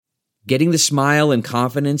Getting the smile and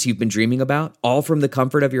confidence you've been dreaming about, all from the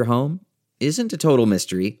comfort of your home, isn't a total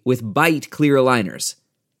mystery with Bite clear aligners.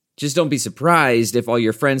 Just don't be surprised if all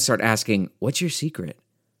your friends start asking, "What's your secret?"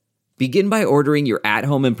 Begin by ordering your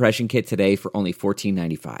at-home impression kit today for only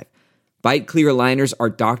 $14.95. Bite clear aligners are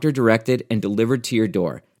doctor-directed and delivered to your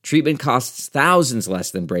door. Treatment costs thousands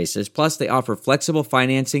less than braces, plus they offer flexible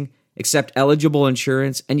financing, accept eligible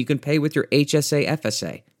insurance, and you can pay with your HSA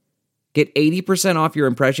FSA. Get 80% off your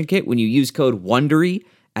impression kit when you use code WONDERY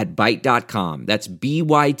at Byte.com. That's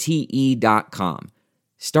BYTE.com.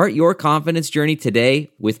 Start your confidence journey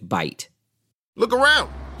today with Byte. Look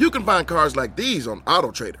around. You can find cars like these on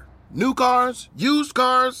AutoTrader. New cars, used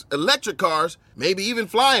cars, electric cars, maybe even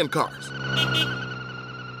flying cars.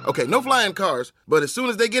 Okay, no flying cars, but as soon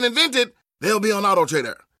as they get invented, they'll be on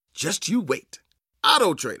AutoTrader. Just you wait.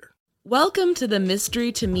 AutoTrader. Welcome to the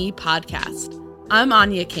Mystery to Me podcast. I'm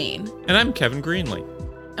Anya Kane. And I'm Kevin Greenlee.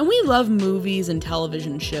 And we love movies and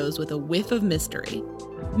television shows with a whiff of mystery.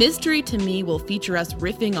 Mystery to Me will feature us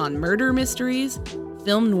riffing on murder mysteries,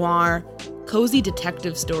 film noir, cozy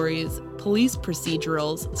detective stories, police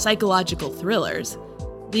procedurals, psychological thrillers,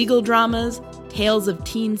 legal dramas, tales of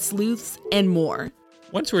teen sleuths, and more.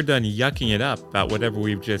 Once we're done yucking it up about whatever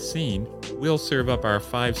we've just seen, we'll serve up our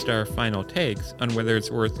 5-star final takes on whether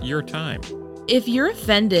it's worth your time. If you're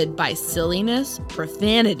offended by silliness,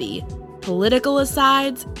 profanity, political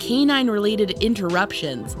asides, canine-related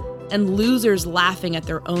interruptions, and losers laughing at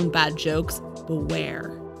their own bad jokes,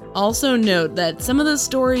 beware. Also note that some of the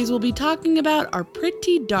stories we'll be talking about are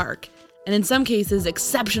pretty dark, and in some cases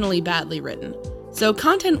exceptionally badly written. So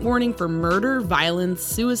content warning for murder, violence,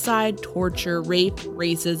 suicide, torture, rape,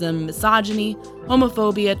 racism, misogyny,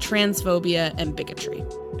 homophobia, transphobia, and bigotry.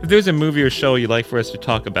 If there's a movie or show you'd like for us to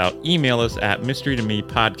talk about, email us at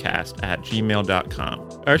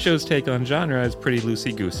mysterytomepodcast@gmail.com. Our show's take on genre is pretty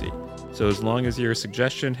loosey-goosey, so as long as your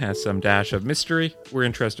suggestion has some dash of mystery, we're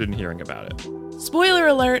interested in hearing about it. Spoiler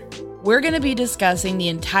alert, we're going to be discussing the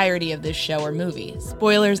entirety of this show or movie,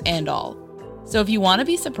 spoilers and all. So if you want to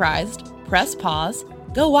be surprised, press pause,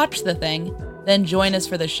 go watch the thing, then join us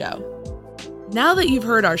for the show. Now that you've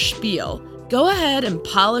heard our spiel, go ahead and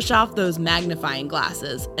polish off those magnifying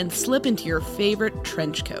glasses and slip into your favorite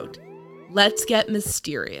trench coat. Let's get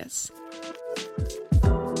mysterious.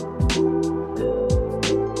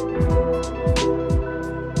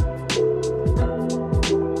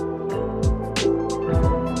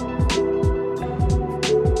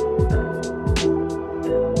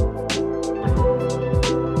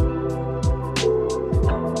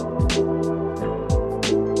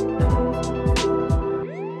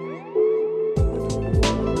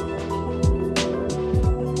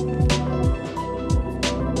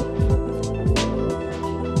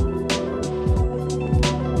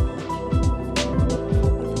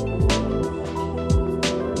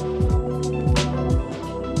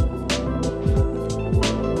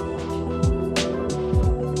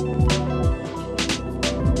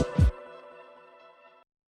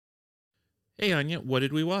 Hey, Anya, what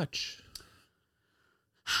did we watch?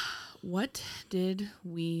 What did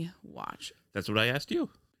we watch? That's what I asked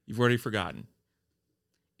you. You've already forgotten.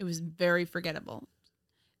 It was very forgettable.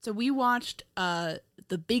 So we watched The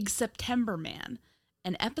Big September Man,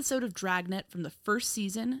 an episode of Dragnet from the first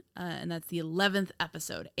season, and that's the 11th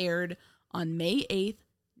episode, aired on May 8th,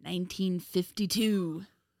 1952.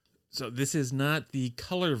 So this is not the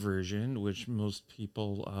color version, which most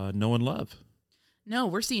people know and love. No,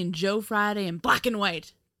 we're seeing Joe Friday in black and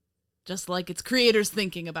white, just like its creators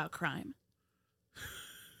thinking about crime.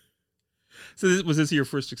 So was this your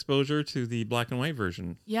first exposure to the black and white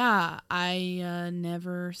version? Yeah, I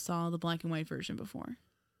never saw the black and white version before.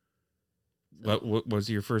 So. What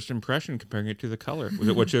was your first impression comparing it to the color? Was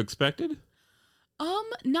it what you expected?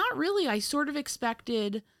 Not really. I sort of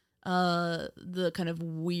expected the kind of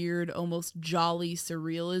weird, almost jolly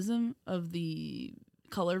surrealism of the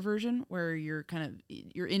color version, where you're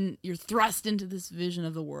thrust into this vision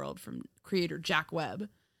of the world from creator Jack Webb,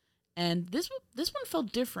 and this one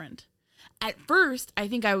felt different. At first, I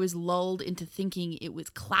think I was lulled into thinking it was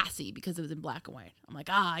classy because it was in black and white. I'm like,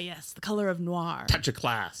 yes, the color of noir, touch of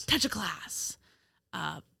class.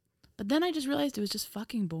 But then I just realized it was just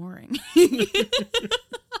fucking boring.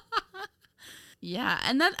 Yeah,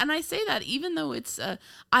 and I say that even though it's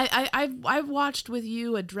I've watched with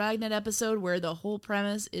you a Dragnet episode where the whole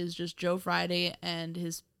premise is just Joe Friday and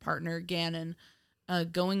his partner Gannon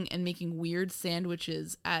going and making weird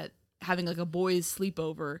sandwiches at having like a boys'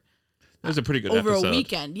 sleepover. That was a pretty good over episode. A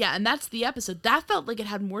weekend. Yeah, and that's the episode. That felt like it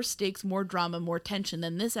had more stakes, more drama, more tension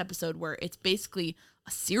than this episode where it's basically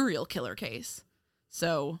a serial killer case.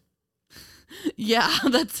 So Yeah,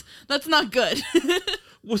 that's not good.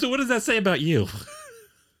 Well, so what does that say about you?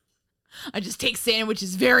 I just take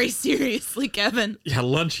sandwiches very seriously, Kevin. Yeah,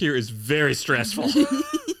 lunch here is very stressful.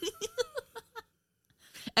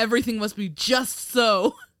 Everything must be just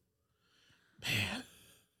so. Man,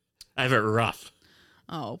 I have it rough.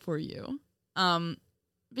 Oh, poor you. But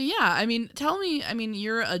yeah, I mean, tell me, I mean,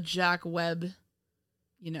 you're a Jack Webb,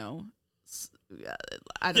 you know,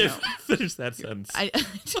 I don't know. Finish that sentence.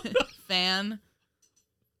 Fan.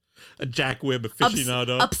 A Jack Webb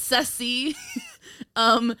aficionado. Obsessee.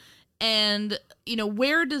 And, you know,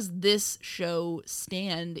 where does this show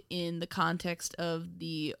stand in the context of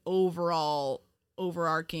the overall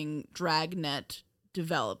overarching Dragnet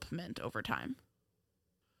development over time?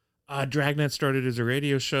 Dragnet started as a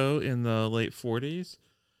radio show in the late 40s,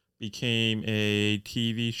 became a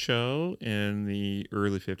TV show in the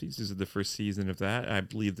early 50s. This is the first season of that. I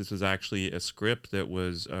believe this was actually a script that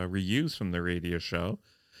was reused from the radio show.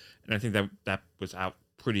 And I think that was out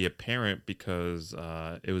pretty apparent because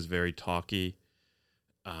it was very talky.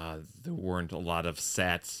 There weren't a lot of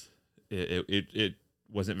sets. It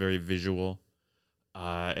wasn't very visual.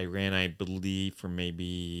 It ran, I believe, for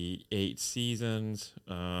maybe 8 seasons,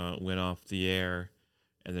 went off the air,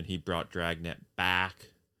 and then he brought Dragnet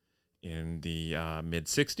back in the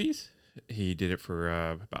mid-60s. He did it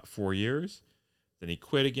for about 4 years. Then he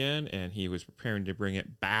quit again, and he was preparing to bring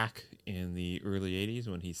it back in the early 80s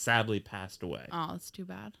when he sadly passed away. Oh, that's too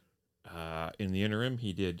bad. In the interim,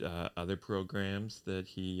 he did other programs that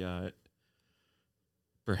he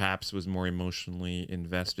perhaps was more emotionally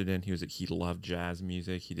invested in. He loved jazz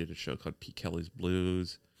music. He did a show called Pete Kelly's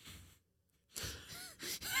Blues.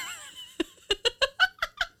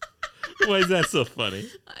 Why is that so funny?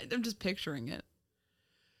 I'm just picturing it.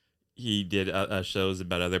 He did shows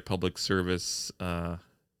about other public service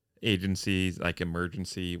agencies like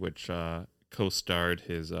Emergency, which co-starred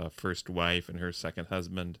his first wife and her second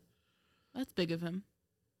husband. That's big of him.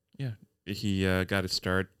 Yeah. He got to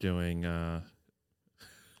start doing...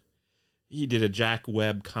 he did a Jack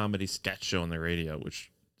Webb comedy sketch show on the radio,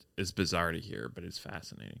 which is bizarre to hear, but it's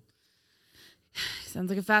fascinating. Sounds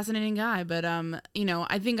like a fascinating guy, but you know,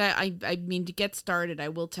 I think I mean, to get started, I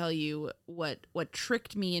will tell you what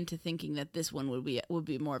tricked me into thinking that this one would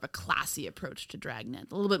be more of a classy approach to Dragnet,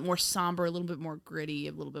 a little bit more somber, a little bit more gritty,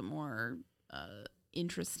 a little bit more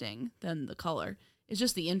interesting than the color. It's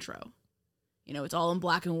just the intro. You know, it's all in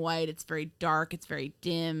black and white. It's very dark. It's very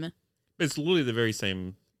dim. It's literally the very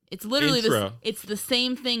same. It's literally intro. It's the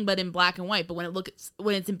same thing, but in black and white. But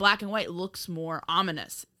when it's in black and white, it looks more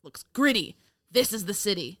ominous. It looks gritty. This is the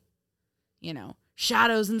city, you know,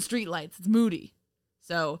 shadows and streetlights. It's moody.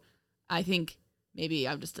 So I think maybe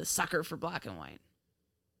I'm just a sucker for black and white,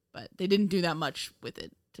 but they didn't do that much with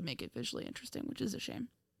it to make it visually interesting, which is a shame.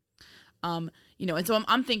 You know, and so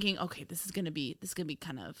I'm thinking, okay, this is gonna be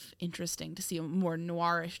kind of interesting to see a more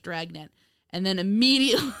noirish Dragnet, and then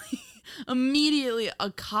immediately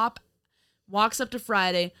a cop walks up to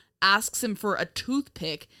Friday, asks him for a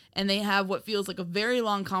toothpick, and they have what feels like a very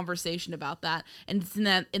long conversation about that. And it's in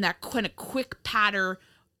that kind of quick patter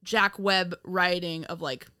Jack Webb writing of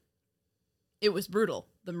like, it was brutal.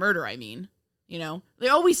 The murder, I mean, you know, they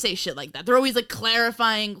always say shit like that. They're always like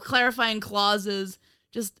clarifying clauses.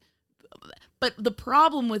 But the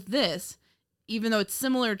problem with this, even though it's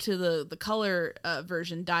similar to the color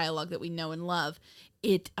version dialogue that we know and love,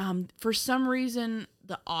 it for some reason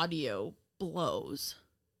the audio blows.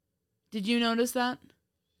 Did you notice that?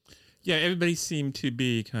 Yeah, everybody seemed to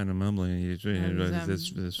be kind of mumbling.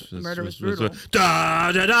 The murder was brutal.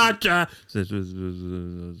 Da da da da.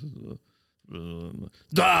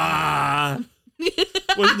 Da.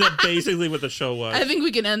 Wasn't that basically what the show was? I think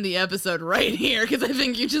we can end the episode right here because I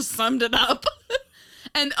think you just summed it up.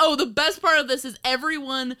 And the best part of this is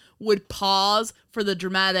everyone would pause for the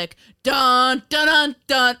dramatic dun dun dun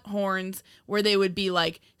dun horns, where they would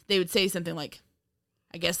say something like,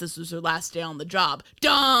 I guess this was her last day on the job.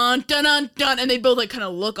 Dun, dun, dun, dun. And they'd both like kind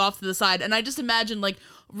of look off to the side. And I just imagine like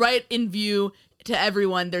right in view to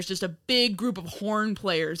everyone, there's just a big group of horn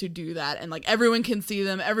players who do that. And like everyone can see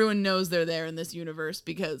them. Everyone knows they're there in this universe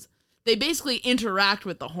because they basically interact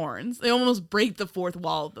with the horns. They almost break the fourth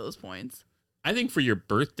wall at those points. I think for your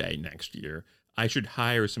birthday next year, I should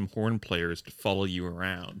hire some horn players to follow you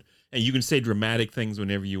around. And you can say dramatic things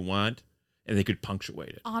whenever you want. And they could punctuate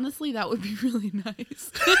it. Honestly, that would be really nice.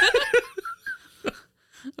 that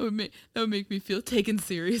would make me feel taken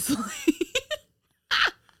seriously.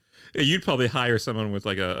 Yeah, you'd probably hire someone with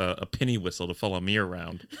like a penny whistle to follow me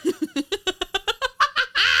around.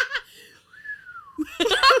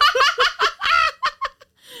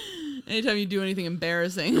 Anytime you do anything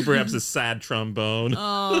embarrassing. Perhaps a sad trombone.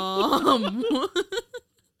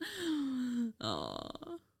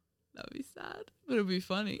 Oh, that would be sad, but it would be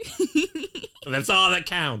funny. That's all that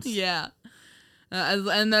counts. Yeah.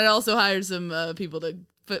 And then I also hired some people to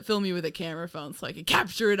film me with a camera phone so I could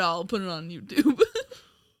capture it all, put it on YouTube.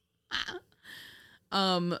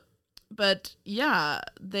 But yeah,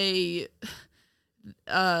 they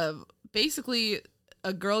basically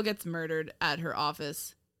a girl gets murdered at her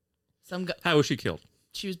office. How was she killed?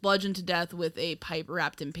 She was bludgeoned to death with a pipe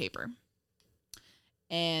wrapped in paper.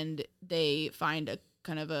 And they find a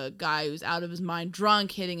kind of a guy who's out of his mind,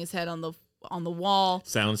 drunk, hitting his head on the wall.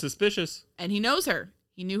 Sounds suspicious. And he knows her.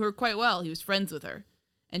 He knew her quite well. He was friends with her.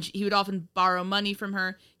 And he would often borrow money from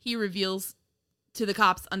her. He reveals to the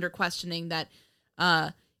cops under questioning that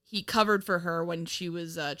he covered for her when she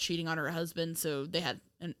was cheating on her husband. So they had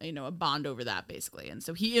a bond over that, basically. And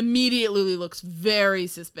so he immediately looks very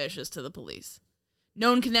suspicious to the police.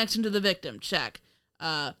 Known connection to the victim, check.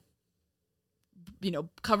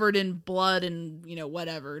 Covered in blood and,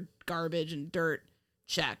 whatever, garbage and dirt,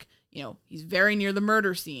 check. He's very near the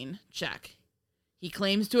murder scene, check. He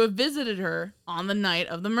claims to have visited her on the night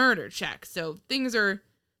of the murder, check. So things are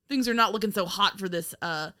not looking so hot for this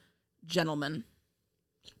gentleman.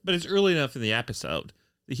 But it's early enough in the episode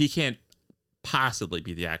that he can't possibly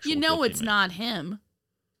be the actual It's not him.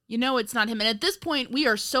 It's not him. And at this point, we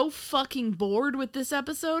are so fucking bored with this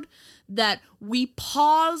episode that we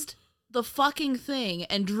paused the fucking thing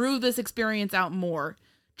and drew this experience out more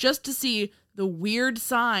just to see the weird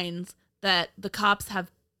signs that the cops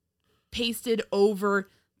have pasted over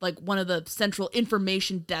like one of the central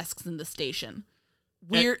information desks in the station.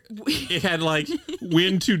 Weird. It had like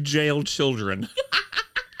 "When to jail children."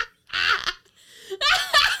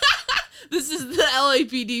 This is the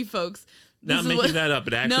LAPD, folks. Not making that up.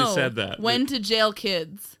 It actually said that. When to jail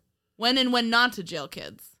kids. When and when not to jail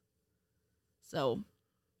kids. So.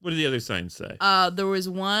 What did the other signs say? There was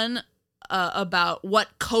one about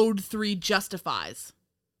what Code 3 justifies.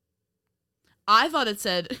 I thought it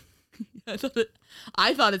said.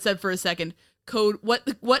 I thought it said for a second.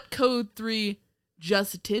 What Code 3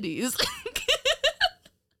 just titties.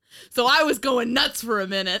 So I was going nuts for a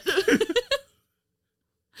minute.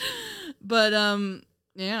 But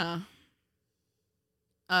yeah.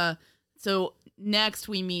 So next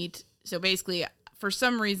we meet. So basically, for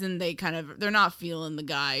some reason they're not feeling the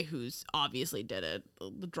guy who's obviously did it,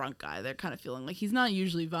 the drunk guy. They're kind of feeling like he's not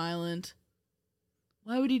usually violent.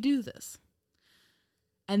 Why would he do this?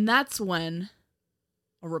 And that's when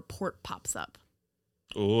a report pops up.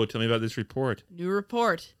 Oh, tell me about this report. New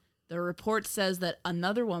report. The report says that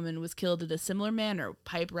another woman was killed in a similar manner,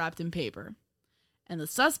 pipe wrapped in paper. And the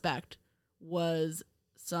suspect was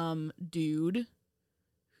some dude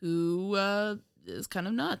who is kind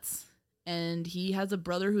of nuts. And he has a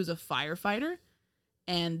brother who's a firefighter.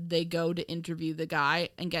 And they go to interview the guy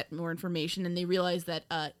and get more information. And they realize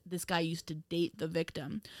that this guy used to date the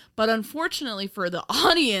victim. But unfortunately for the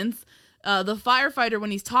audience, the firefighter,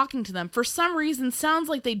 when he's talking to them, for some reason sounds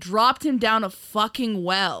like they dropped him down a fucking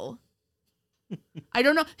well. I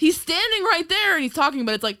don't know. He's standing right there and he's talking,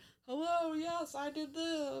 but it's like, hello, yes, I did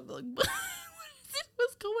this. Like,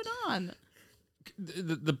 what's going on?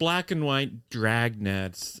 The black and white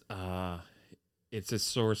dragnets, it's a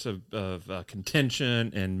source of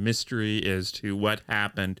contention and mystery as to what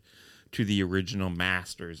happened to the original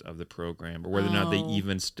masters of the program, or whether or not they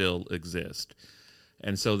even still exist.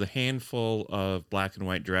 And so the handful of black and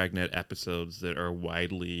white Dragnet episodes that are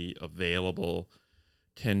widely available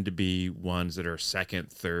tend to be ones that are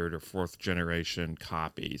second, third, or fourth generation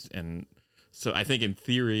copies. And so I think in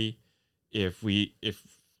theory, if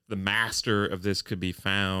the master of this could be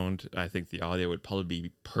found, I think the audio would probably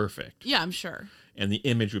be perfect. Yeah, I'm sure. And the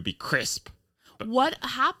image would be crisp. But what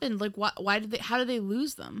happened? Like, how did they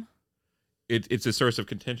lose them? It's a source of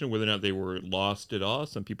contention whether or not they were lost at all.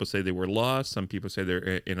 Some people say they were lost. Some people say they're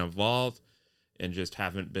in a vault and just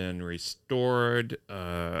haven't been restored.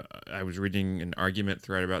 I was reading an argument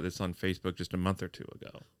thread about this on Facebook just a month or two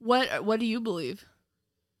ago. What do you believe?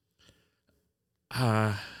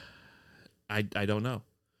 I don't know.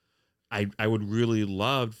 I would really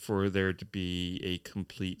love for there to be a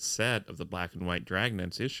complete set of the black and white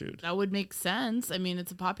Dragnets issued. That would make sense. I mean,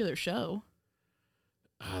 it's a popular show.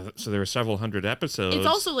 So there are several hundred episodes. It's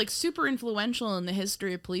also like super influential in the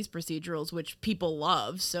history of police procedurals, which people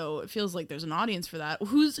love. So it feels like there's an audience for that.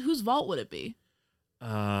 Whose vault would it be?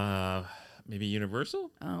 Maybe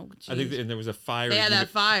Universal. Oh, geez. I think, and there was a fire. They had that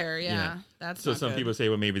fire. Yeah. That's so. Not Some good. people say,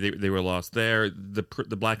 well, maybe they were lost there. The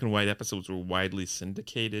black and white episodes were widely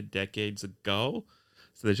syndicated decades ago,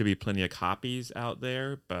 So there should be plenty of copies out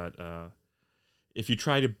there. But if you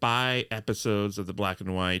try to buy episodes of the black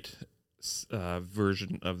and white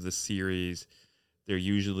version of the series, they're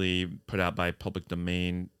usually put out by public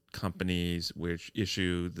domain companies, which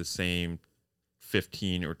issue the same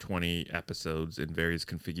 15 or 20 episodes in various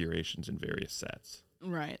configurations and various sets.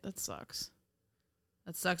 Right, that sucks.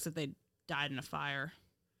 That sucks that they died in a fire.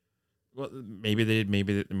 Well, maybe they did.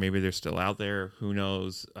 Maybe they're still out there. Who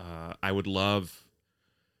knows? I would love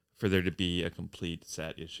for there to be a complete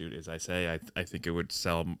set issued. As I say, I think it would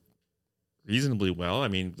sell reasonably well. I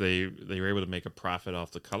mean, they were able to make a profit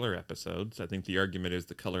off the color episodes. I think the argument is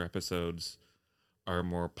the color episodes are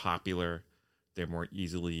more popular. They're more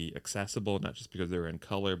easily accessible, not just because they're in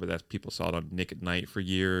color, but that's people saw it on Nick at Night for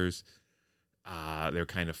years. They're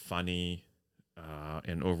kind of funny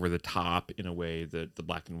and over the top in a way that the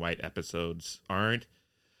black and white episodes aren't.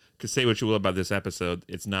 Because say what you will about this episode,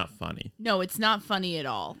 it's not funny. No, it's not funny at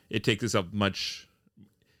all. It takes us up it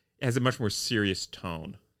has a much more serious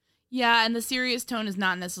tone. Yeah, and the serious tone is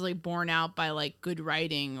not necessarily borne out by like good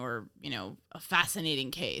writing or, a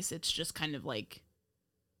fascinating case. It's just kind of like,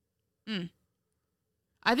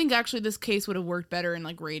 I think actually this case would have worked better in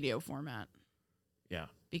like radio format. Yeah.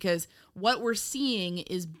 Because what we're seeing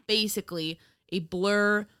is basically a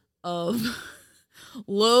blur of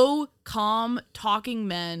low, calm, talking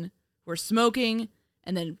men who are smoking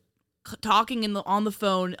and then talking on the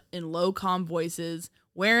phone in low, calm voices,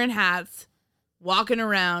 wearing hats, walking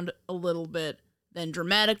around a little bit. Then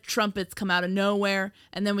dramatic trumpets come out of nowhere,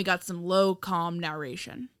 and then we got some low, calm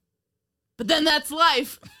narration. But then that's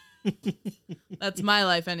life. That's my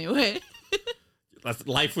life anyway. That's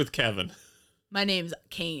life with Kevin. My name's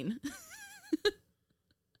Kane.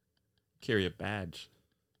 Carry a badge.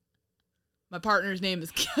 My partner's name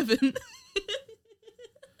is Kevin.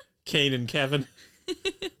 Kane and Kevin.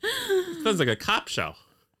 Sounds like a cop show.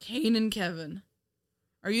 Kane and Kevin.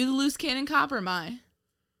 Are you the loose cannon cop or am I?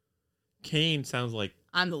 Kane sounds like...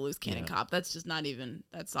 I'm the loose cannon cop. That's just not even...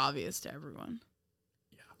 That's obvious to everyone.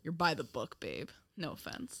 Yeah. You're by the book, babe. No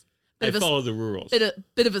offense. I follow the rules.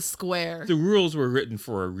 Bit of a square. The rules were written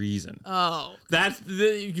for a reason. Oh.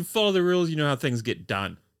 You follow the rules, you know how things get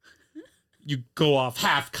done. You go off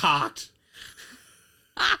half-cocked.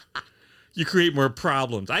 You create more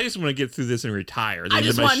problems. I just want to get through this and retire. I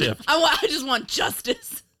just want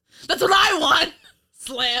justice. That's what I want.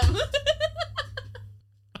 Slam.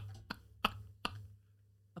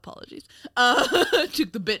 Apologies.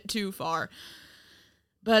 Took the bit too far.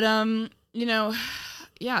 But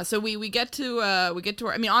yeah, so we get to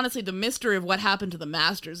our, I mean, honestly, the mystery of what happened to the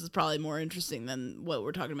Masters is probably more interesting than what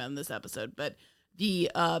we're talking about in this episode. But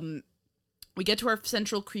we get to our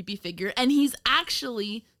central creepy figure, and he's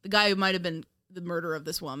actually the guy who might have been the murderer of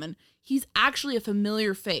this woman. He's actually a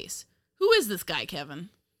familiar face. Who is this guy, Kevin?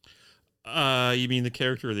 You mean the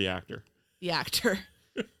character or the actor? The actor.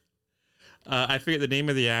 I forget the name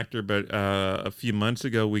of the actor, but a few months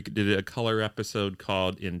ago we did a color episode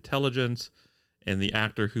called Intelligence, and the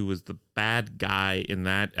actor who was the bad guy in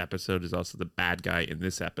that episode is also the bad guy in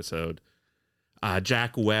this episode.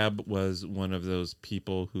 Jack Webb was one of those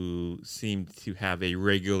people who seemed to have a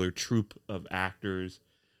regular troupe of actors.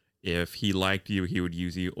 If he liked you, he would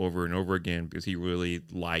use you over and over again because he really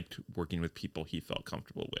liked working with people he felt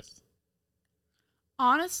comfortable with.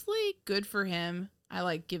 Honestly, good for him. I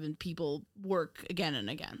like giving people work again and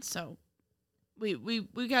again. So we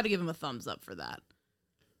got to give him a thumbs up for that.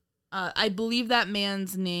 I believe that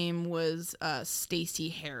man's name was Stacey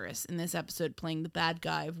Harris in this episode, playing the bad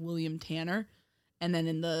guy of William Tanner. And then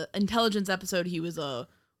in the Intelligence episode, he was a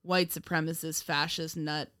white supremacist fascist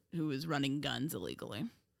nut who was running guns illegally.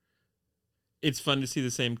 It's fun to see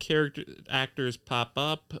the same actors pop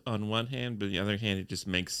up on one hand, but on the other hand, it just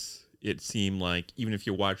makes it seem like even if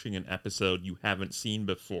you're watching an episode you haven't seen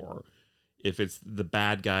before, if it's the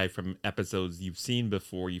bad guy from episodes you've seen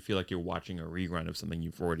before, you feel like you're watching a rerun of something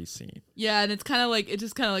you've already seen. Yeah, and it's kind of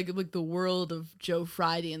like the world of Joe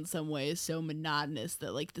Friday in some way is so monotonous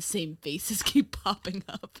that like the same faces keep popping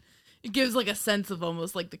up. It gives like a sense of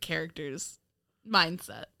almost like the character's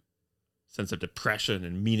mindset. Sense of depression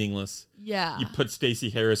and meaningless. Yeah. You put Stacey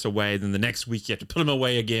Harris away, then the next week you have to put him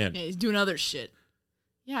away again. Yeah, he's doing other shit.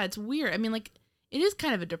 Yeah, it's weird. I mean, like, it is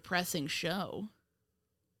kind of a depressing show.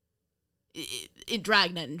 It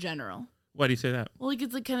Dragnet in general. Why do you say that? Well, like,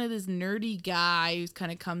 it's like kind of this nerdy guy who's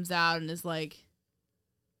kind of comes out and is like,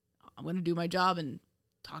 I'm going to do my job and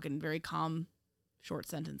talk in very calm, short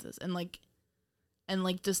sentences. And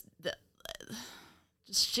just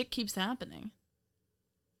shit keeps happening.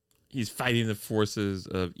 He's fighting the forces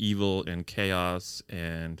of evil and chaos,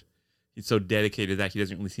 and he's so dedicated that he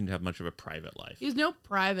doesn't really seem to have much of a private life. He has no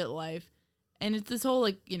private life. And it's this whole,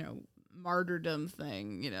 like, you know, martyrdom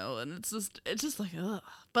thing, you know, and it's just like, ugh.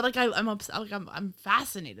 But, like, I'm upset, like, I'm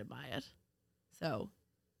fascinated by it. So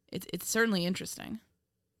it's certainly interesting.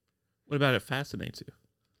 What about it fascinates you?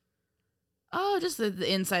 Oh, just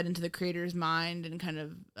the insight into the creator's mind, and kind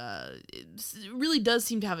of it really does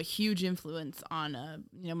seem to have a huge influence on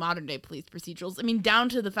you know, modern day police procedurals. I mean, down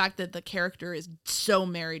to the fact that the character is so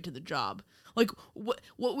married to the job. Like, what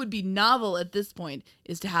would be novel at this point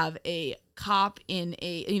is to have a cop in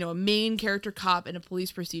a main character cop in a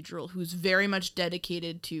police procedural who's very much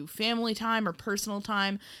dedicated to family time or personal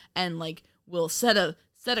time, and like will set a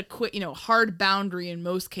quick, you know, hard boundary in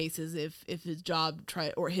most cases if his job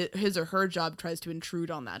his or her job tries to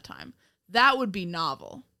intrude on that time. That would be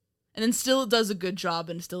novel. And then still does a good job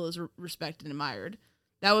and still is respected and admired.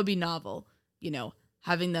 That would be novel, you know,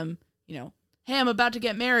 having them, you know, hey, I'm about to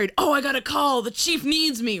get married. Oh, I got a call. The chief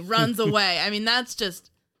needs me. Runs away. I mean, that's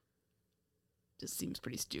just seems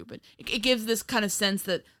pretty stupid. It gives this kind of sense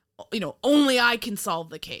that, you know, only I can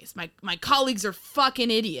solve the case. My colleagues are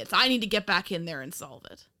fucking idiots. I need to get back in there and solve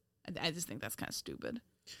it. I just think that's kind of stupid.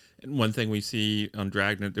 And one thing we see on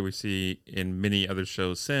Dragnet that we see in many other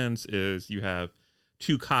shows since is you have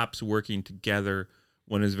two cops working together.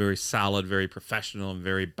 One is very solid, very professional, and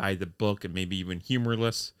very by the book, and maybe even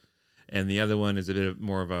humorless. And the other one is a bit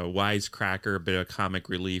more of a wisecracker, a bit of comic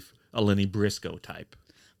relief, a Lenny Briscoe type.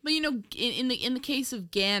 But, you know, in the case of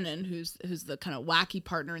Gannon, who's the kind of wacky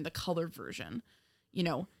partner in the color version, you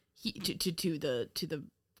know, he to the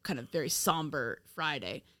kind of very somber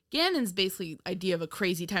Friday, Gannon's basically idea of a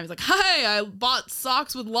crazy time is like, hey, I bought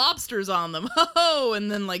socks with lobsters on them, ho,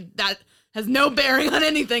 and then like that has no bearing on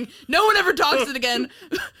anything. No one ever talks it again.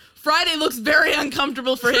 Friday looks very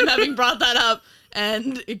uncomfortable for him having brought that up,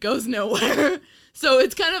 and it goes nowhere. So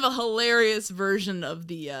it's kind of a hilarious version of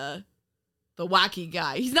the wacky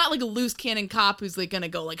guy. He's not like a loose cannon cop who's like gonna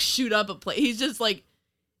go like shoot up a place. He's just like,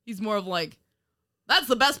 he's more of like, that's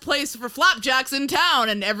the best place for flapjacks in town,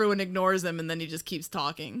 and everyone ignores him, and then he just keeps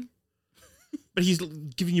talking. But he's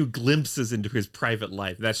giving you glimpses into his private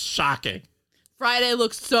life. That's shocking. Friday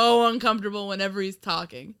looks so uncomfortable whenever he's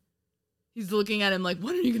talking. He's looking at him like,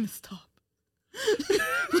 when are you gonna stop?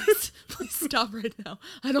 please stop right now.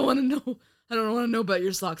 I don't want to know. I don't want to know about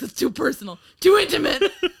your socks. It's too personal, too intimate.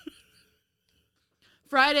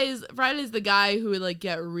 Friday's the guy who would like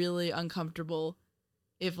get really uncomfortable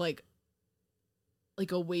if like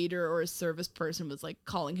a waiter or a service person was like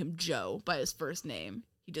calling him Joe by his first name.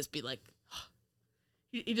 He'd just be like,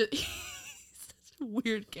 he's such a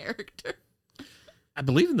weird character. I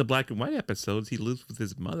believe in the black and white episodes, he lives with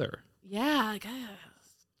his mother. Yeah, like,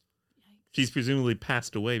 she's presumably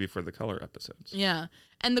passed away before the color episodes. Yeah,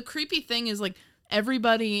 and the creepy thing is like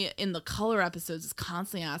everybody in the color episodes is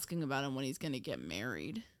constantly asking about him when he's gonna get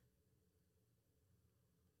married,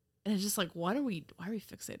 and it's just like, why are we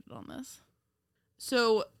fixated on this?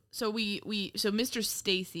 So Mr.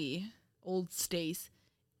 Stacy, old Stace,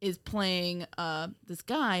 is playing this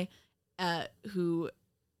guy who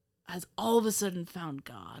has all of a sudden found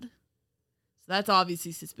God. So that's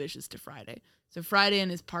obviously suspicious to Friday. So Friday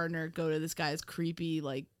and his partner go to this guy's creepy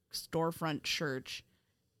like storefront church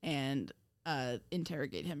and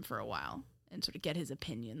interrogate him for a while and sort of get his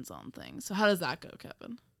opinions on things. So how does that go,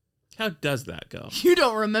 Kevin? How does that go? You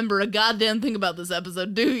don't remember a goddamn thing about this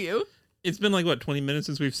episode, do you? It's been like, what, 20 minutes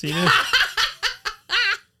since we've seen it?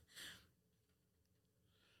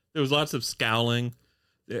 There was lots of scowling.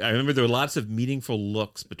 I remember there were lots of meaningful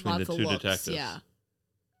looks between the two detectives. Yeah.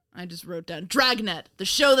 I just wrote down Dragnet, the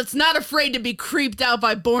show that's not afraid to be creeped out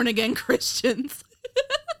by born-again Christians.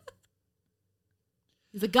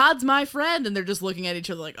 He's like, God's my friend, and they're just looking at each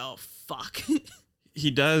other like, oh, fuck.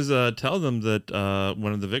 He does tell them that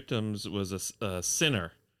one of the victims was a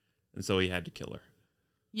sinner, and so he had to kill her.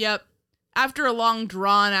 Yep. After a long,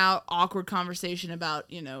 drawn-out, awkward conversation about,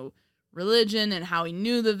 you know, religion and how he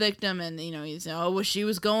knew the victim, and, you know, he's, oh, well, she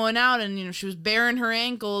was going out, and, you know, she was baring her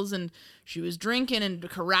ankles, and she was drinking and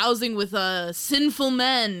carousing with sinful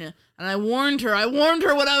men, and I warned her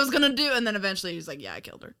what I was going to do, and then eventually he's like, yeah, I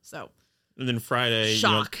killed her, so. And then Friday,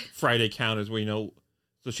 shock. You know, Friday counters where, you know,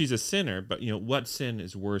 so she's a sinner, but, you know, what sin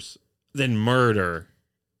is worse than murder?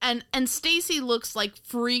 And Stacy looks like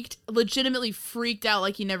legitimately freaked out,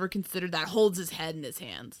 like he never considered that, holds his head in his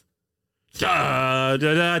hands. Da,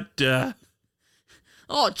 da, da, da.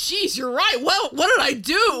 Oh, jeez, you're right. Well, what did I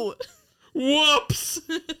do? Whoops.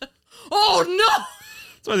 Oh, no.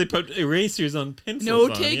 That's why they put erasers on pencils. No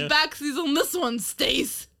on take-backsies on this one,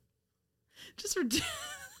 Stace. Just ridiculous.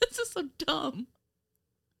 It's just so dumb.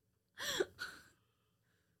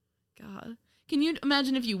 God. Can you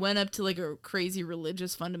imagine if you went up to like a crazy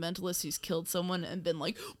religious fundamentalist who's killed someone and been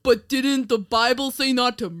like, but didn't the Bible say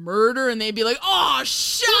not to murder? And they'd be like, oh,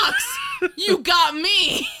 shucks, you got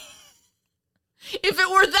me. If it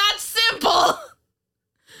were that simple,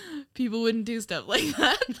 people wouldn't do stuff like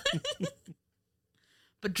that.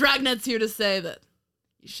 But Dragnet's here to say that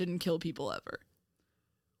you shouldn't kill people ever.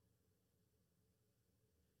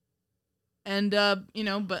 And,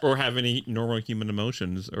 but... Or have any normal human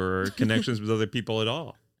emotions or connections with other people at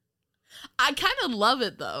all. I kind of love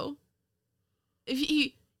it, though. If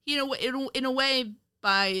he in a way,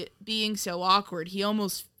 by being so awkward,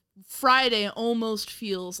 Friday almost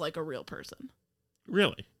feels like a real person.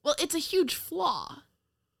 Really? Well, it's a huge flaw.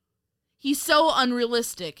 He's so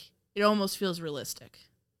unrealistic, it almost feels realistic.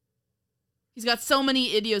 He's got so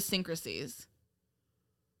many idiosyncrasies.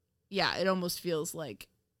 Yeah, it almost feels like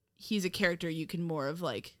he's a character you can more of,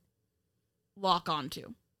 like, lock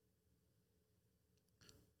onto.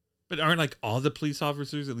 But aren't, like, all the police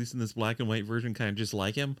officers, at least in this black and white version, kind of just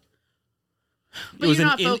like him? But you're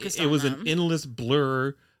not focused on them. It was an endless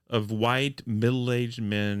blur of white, middle-aged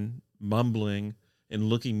men mumbling and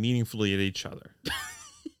looking meaningfully at each other.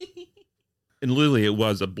 And literally, it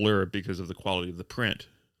was a blur because of the quality of the print.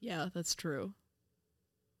 Yeah, that's true.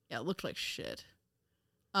 Yeah, it looked like shit.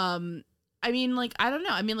 I mean, like, I don't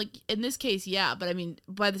know. I mean, like, in this case, yeah. But, I mean,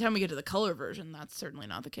 by the time we get to the color version, that's certainly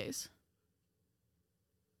not the case.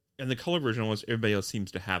 And the color version was everybody else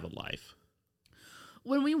seems to have a life.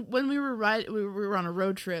 When we were on a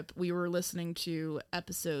road trip, we were listening to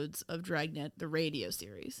episodes of Dragnet, the radio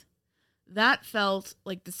series. That felt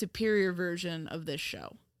like the superior version of this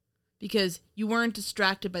show. Because you weren't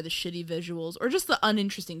distracted by the shitty visuals or just the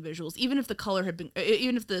uninteresting visuals. Even if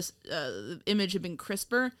this image had been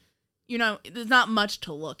crisper, there's not much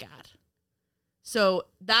to look at. So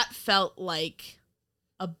that felt like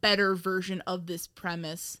a better version of this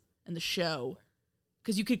premise and the show,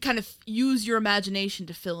 because you could kind of use your imagination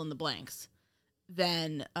to fill in the blanks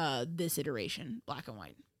than this iteration, black and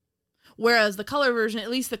white. Whereas the color version, at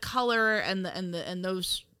least the color and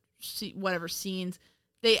those whatever scenes,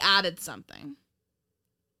 they added something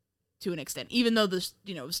to an extent, even though this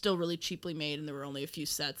was still really cheaply made and there were only a few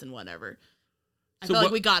sets and whatever. I felt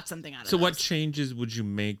like we got something out of it. So what changes would you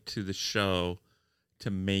make to the show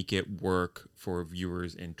to make it work for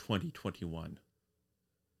viewers in 2021?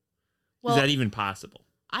 Well, is that even possible?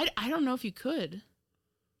 I don't know if you could.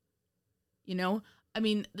 I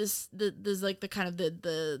mean, there's like the kind of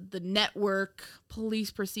the network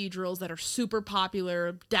police procedurals that are super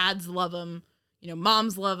popular. Dads love them.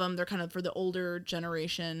 Moms love them. They're kind of for the older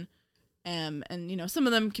generation. And some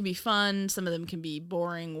of them can be fun. Some of them can be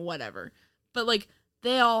boring, whatever. But, like,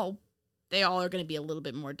 they all are going to be a little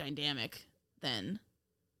bit more dynamic than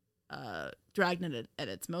Dragnet at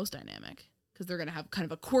its most dynamic. Because they're going to have kind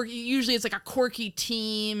of a quirky, usually it's like a quirky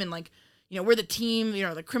team. And, like, we're the team,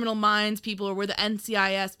 the Criminal Minds people, or we're the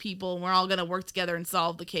NCIS people. And we're all going to work together and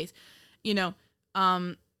solve the case. Or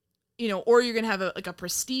you're going to have a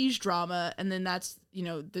prestige drama. And then that's,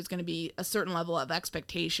 there's going to be a certain level of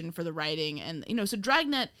expectation for the writing. And, so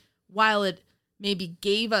Dragnet, while it maybe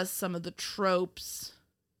gave us some of the tropes,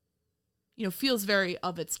 feels very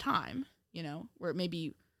of its time, where it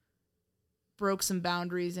maybe broke some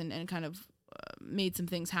boundaries and kind of made some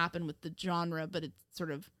things happen with the genre, but it sort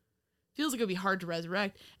of feels like it would be hard to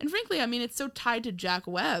resurrect. And frankly, I mean, it's so tied to Jack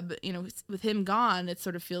Webb, with him gone, it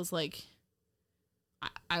sort of feels like,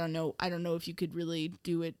 I don't know if you could really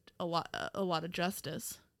do it a lot of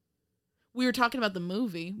justice. We were talking about the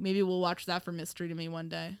movie. Maybe we'll watch that for Mystery to Me one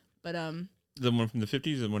day. But the one from the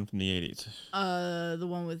 50s or the one from the 80s? The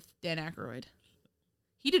one with Dan Aykroyd.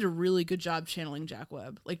 He did a really good job channeling Jack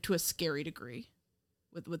Webb, like to a scary degree,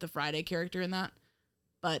 with the Friday character in that.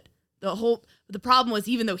 But the problem was,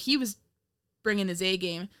 even though he was bringing his A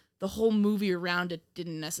game, the whole movie around it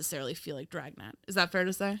didn't necessarily feel like Dragnet. Is that fair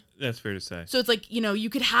to say? That's fair to say. So it's like, you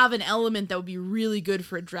could have an element that would be really good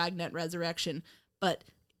for a Dragnet resurrection, but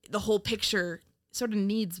the whole picture sort of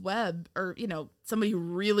needs Webb, or, somebody who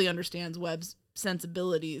really understands Webb's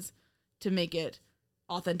sensibilities to make it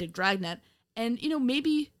authentic Dragnet. And,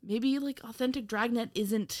 maybe like authentic Dragnet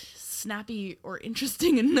isn't snappy or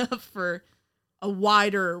interesting enough for a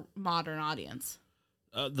wider modern audience.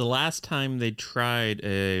 The last time they tried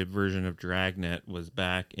a version of Dragnet was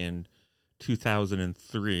back in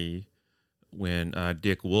 2003 when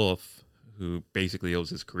Dick Wolf, who basically owes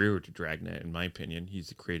his career to Dragnet, in my opinion, he's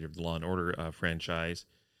the creator of the Law & Order franchise.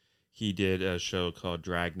 He did a show called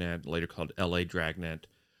Dragnet, later called L.A. Dragnet,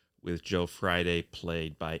 with Joe Friday,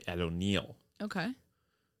 played by Ed O'Neill. Okay.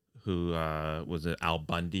 who was an Al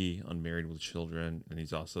Bundy on Married with Children, and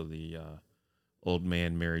he's also the old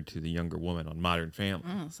man married to the younger woman on Modern Family.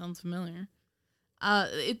 Oh, sounds familiar.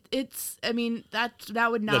 It's. I mean, that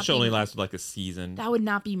would not. That show be, only lasted like a season. That would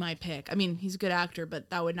not be my pick. I mean, he's a good actor, but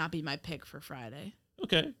that would not be my pick for Friday.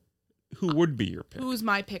 Okay, who would be your pick? Who's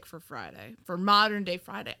my pick for Friday? For modern day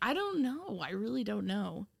Friday? I don't know. I really don't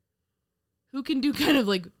know. Who can do kind of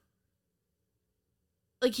like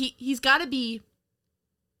he's got to be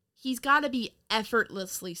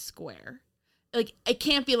effortlessly square. Like, it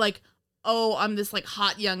can't be like, oh, I'm this like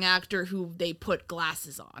hot young actor who they put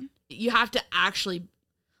glasses on. You have to actually,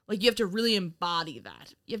 like, you have to really embody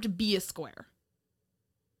that. You have to be a square.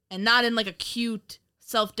 And not in like a cute,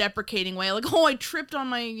 self-deprecating way. Like, oh, I tripped on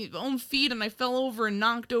my own feet and I fell over and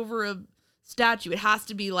knocked over a statue. It has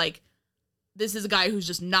to be like, this is a guy who's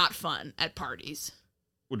just not fun at parties.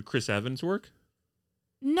 Would Chris Evans work?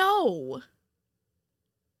 No.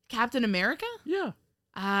 Captain America? Yeah.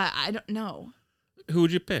 I don't know. Who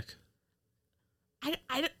would you pick? I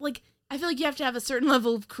feel like you have to have a certain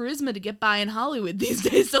level of charisma to get by in Hollywood these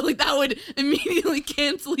days. So like that would immediately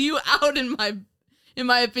cancel you out in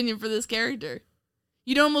my opinion for this character.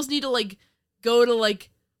 You'd almost need to like go to like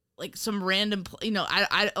some random,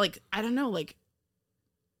 I don't know, like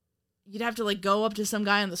you'd have to like go up to some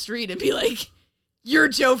guy on the street and be like, "You're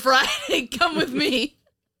Joe Friday, come with me."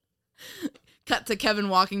 Cut to Kevin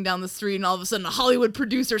walking down the street, and all of a sudden a Hollywood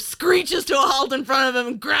producer screeches to a halt in front of him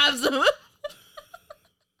and grabs him.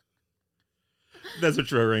 That's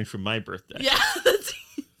what you arranged for my birthday. Yeah. That's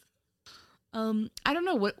I don't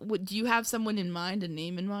know. What do you have someone in mind, a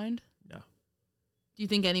name in mind? No. Do you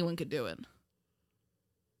think anyone could do it?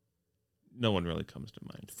 No one really comes to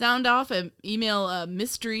mind. Sound off and email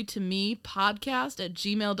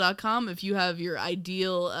mysterytomepodcast@gmail.com if you have your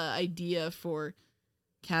ideal idea for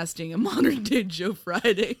casting a modern day Joe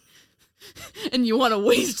Friday. And you want to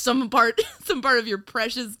waste some part of your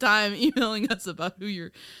precious time emailing us about who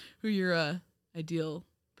your ideal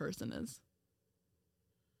person is.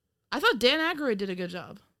 I thought Dan Aykroyd did a good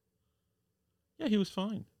job. Yeah, he was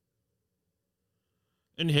fine.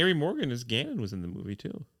 And Harry Morgan as Ganon was in the movie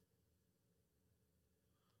too.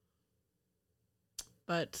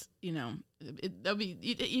 But,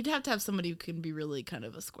 you'd have to have somebody who can be really kind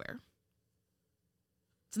of a square.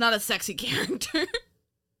 It's not a sexy character.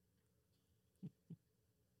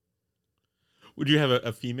 Would you have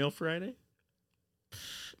a female Friday?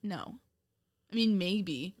 No. I mean,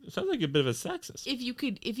 maybe. It sounds like a bit of a sexist. If you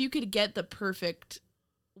could get the perfect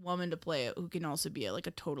woman to play it who can also be a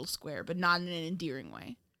total square, but not in an endearing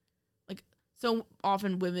way. Like, so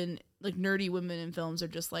often women, like nerdy women in films are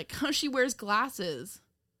just like, oh, she wears glasses,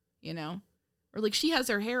 Or like she has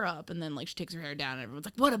her hair up and then like she takes her hair down and everyone's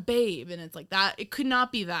like, what a babe. And it's like that. It could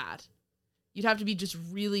not be that. You'd have to be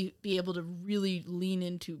able to really lean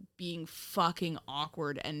into being fucking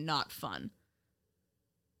awkward and not fun.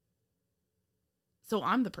 So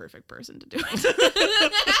I'm the perfect person to do it.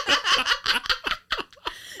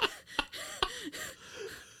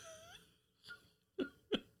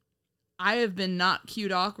 I have been not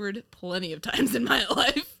cute awkward plenty of times in my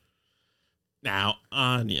life. Now,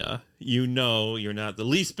 Anya, you're not the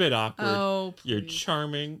least bit awkward. Oh, please. You're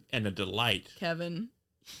charming and a delight. Kevin.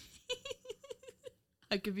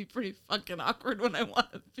 I could be pretty fucking awkward when I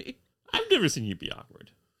want to be. I've never seen you be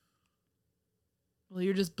awkward. Well,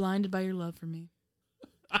 you're just blinded by your love for me.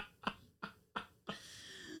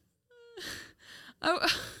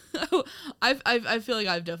 I feel like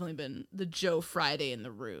I've definitely been the Joe Friday in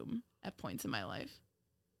the room at points in my life.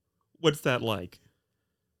 What's that like?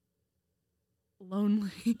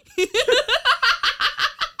 Lonely.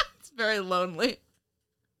 It's very lonely.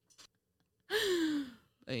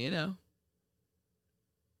 But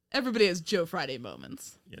everybody has Joe Friday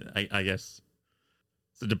moments. Yeah, I guess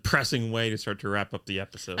it's a depressing way to start to wrap up the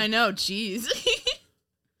episode. I know, jeez.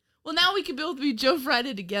 Well, now we can both be Joe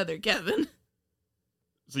Friday together, Kevin.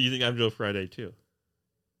 So you think I'm Joe Friday too?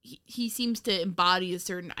 He seems to embody a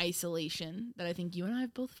certain isolation that I think you and I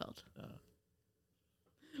have both felt.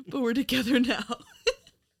 But we're together now.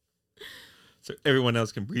 So everyone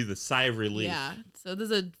else can breathe a sigh of relief. Yeah. So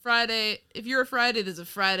there's a Friday. If you're a Friday, there's a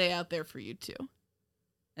Friday out there for you too.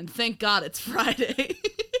 And thank God it's Friday.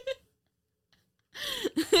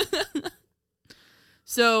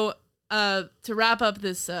 So to wrap up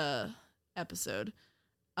this episode,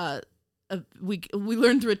 we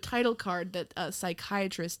learned through a title card that a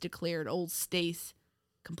psychiatrist declared old Stace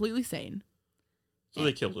completely sane. So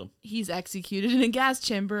they killed him. He's executed in a gas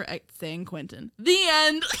chamber at San Quentin. The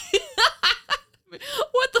end.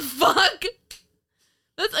 What the fuck?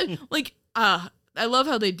 That's I love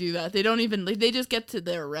how they do that. They don't even, like, they just get to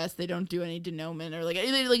their arrest. They don't do any denouement or, like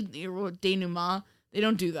denouement. They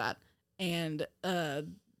don't do that. And,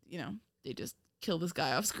 they just kill this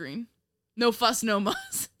guy off screen. No fuss, no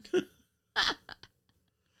muss.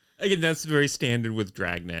 Again, that's very standard with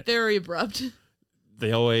Dragnet. Very abrupt.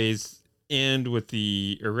 They always end with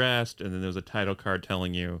the arrest, and then there's a title card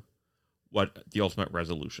telling you what the ultimate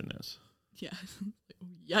resolution is. Yeah.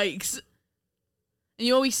 Yikes. And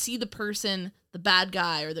you always see the person, the bad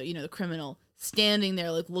guy or the criminal, standing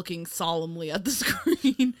there like looking solemnly at the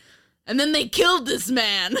screen. And then they killed this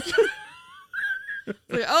man.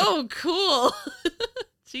 Like, oh, cool.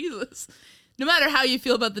 Jesus. No matter how you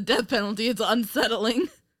feel about the death penalty, it's unsettling.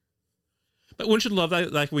 But wouldn't you love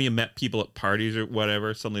that? Like when you met people at parties or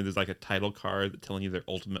whatever, suddenly there's like a title card telling you their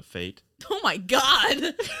ultimate fate. Oh my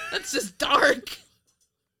God. That's just dark.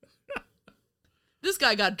 This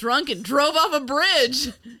guy got drunk and drove off a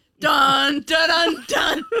bridge. Dun, dun, dun,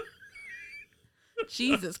 dun.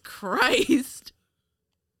 Jesus Christ.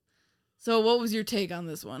 So what was your take on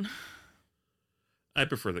this one? I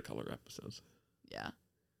prefer the color episodes. Yeah.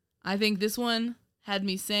 I think this one had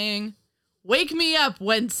me saying, wake me up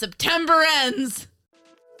when September ends.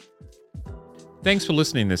 Thanks for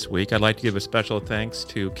listening this week. I'd like to give a special thanks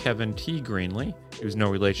to Kevin T. Greenlee, who's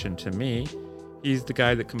no relation to me. He's the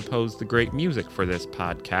guy that composed the great music for this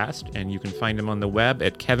podcast, and you can find him on the web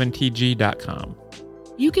at kevintg.com.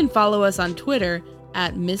 You can follow us on Twitter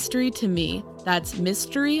at Mystery to Me. That's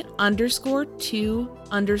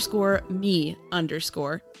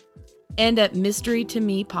mystery_to_me_. And at Mystery to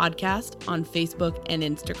Me Podcast on Facebook and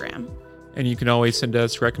Instagram. And you can always send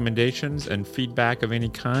us recommendations and feedback of any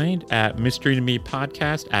kind at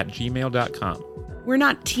mysterytomepodcast@gmail.com. We're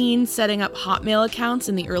not teens setting up Hotmail accounts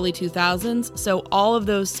in the early 2000s, so all of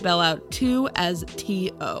those spell out 2 as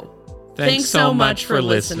T-O. Thanks so much for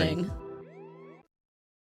listening.